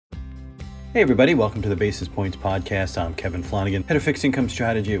Hey everybody, welcome to the Basis Points Podcast. I'm Kevin Flanagan, Head of Fixed Income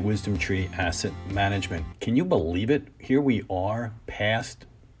Strategy at WisdomTree Asset Management. Can you believe it? Here we are past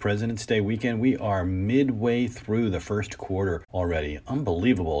President's Day weekend. We are midway through the first quarter already.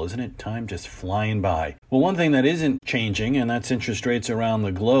 Unbelievable, isn't it? Time just flying by. Well, one thing that isn't changing, and that's interest rates around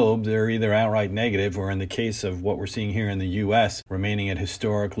the globe. They're either outright negative or, in the case of what we're seeing here in the U.S., remaining at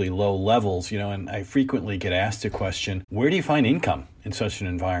historically low levels. And I frequently get asked the question, where do you find income in such an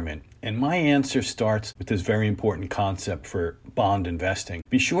environment? And my answer starts with this very important concept for bond investing.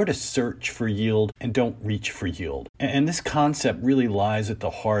 Be sure to search for yield and don't reach for yield. And this concept really lies at the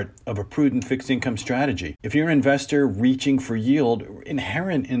heart of a prudent fixed income strategy. If you're an investor reaching for yield,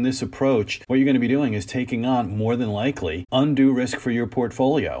 inherent in this approach, what you're going to be doing is taking on, more than likely, undue risk for your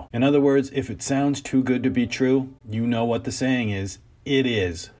portfolio. In other words, if it sounds too good to be true, you know what the saying is. It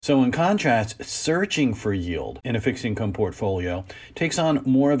is. So in contrast, searching for yield in a fixed income portfolio takes on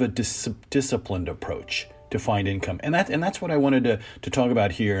more of a disciplined approach to find income. And that's what I wanted to talk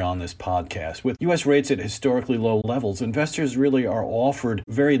about here on this podcast. With U.S. rates at historically low levels, investors really are offered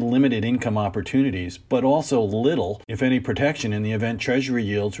very limited income opportunities, but also little, if any, protection in the event Treasury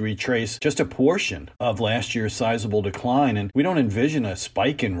yields retrace just a portion of last year's sizable decline. And we don't envision a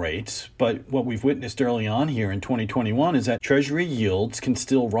spike in rates, but what we've witnessed early on here in 2021 is that Treasury yields can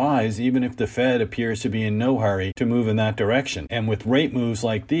still rise even if the Fed appears to be in no hurry to move in that direction. And with rate moves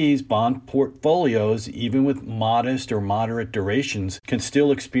like these, bond portfolios, even with modest or moderate durations, can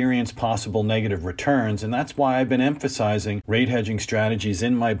still experience possible negative returns. And that's why I've been emphasizing rate hedging strategies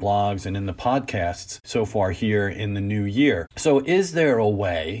in my blogs and in the podcasts so far here in the new year. So is there a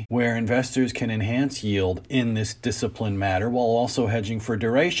way where investors can enhance yield in this disciplined manner while also hedging for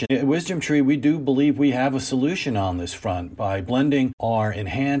duration? At WisdomTree, we do believe we have a solution on this front by blending our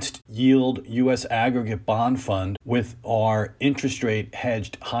enhanced yield U.S. aggregate bond fund with our interest rate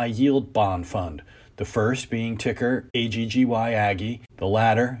hedged high yield bond fund. The first being ticker AGGY Aggie, the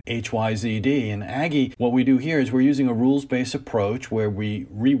latter HYZD. And Aggie, what we do here is we're using a rules-based approach where we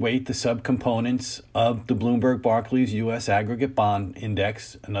reweight the subcomponents of the Bloomberg Barclays U.S. Aggregate Bond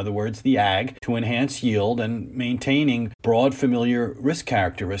Index, in other words, the AG, to enhance yield and maintaining broad familiar risk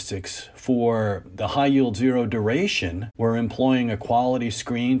characteristics. For the high yield zero duration, we're employing a quality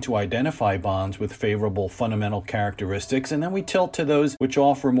screen to identify bonds with favorable fundamental characteristics, and then we tilt to those which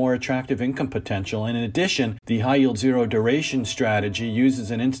offer more attractive income potential. And in addition, the high yield zero duration strategy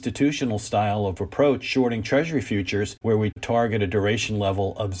uses an institutional style of approach, shorting Treasury futures, where we target a duration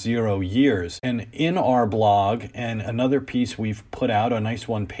level of 0 years. And in our blog, and another piece we've put out, a nice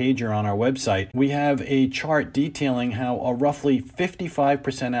one-pager on our website, we have a chart detailing how a roughly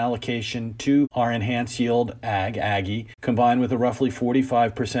 55% allocation to our enhanced yield Aggie, combined with a roughly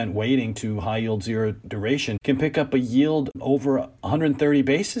 45% weighting to high yield zero duration, can pick up a yield over 130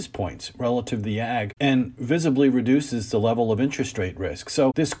 basis points relative to the AG and visibly reduces the level of interest rate risk.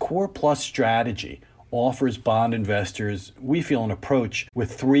 So this core plus strategy offers bond investors, we feel, an approach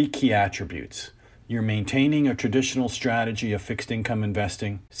with 3 key attributes. You're maintaining a traditional strategy of fixed income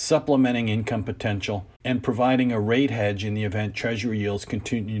investing, supplementing income potential, and providing a rate hedge in the event Treasury yields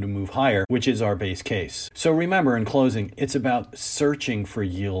continue to move higher, which is our base case. So remember, in closing, it's about searching for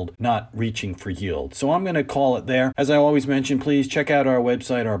yield, not reaching for yield. So I'm going to call it there. As I always mention, please check out our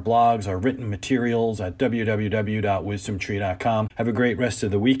website, our blogs, our written materials at www.wisdomtree.com. Have a great rest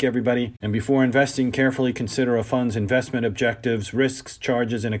of the week, everybody. And before investing, carefully consider a fund's investment objectives, risks,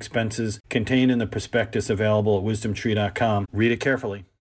 charges, and expenses contained in the prospectus available at wisdomtree.com. Read it carefully.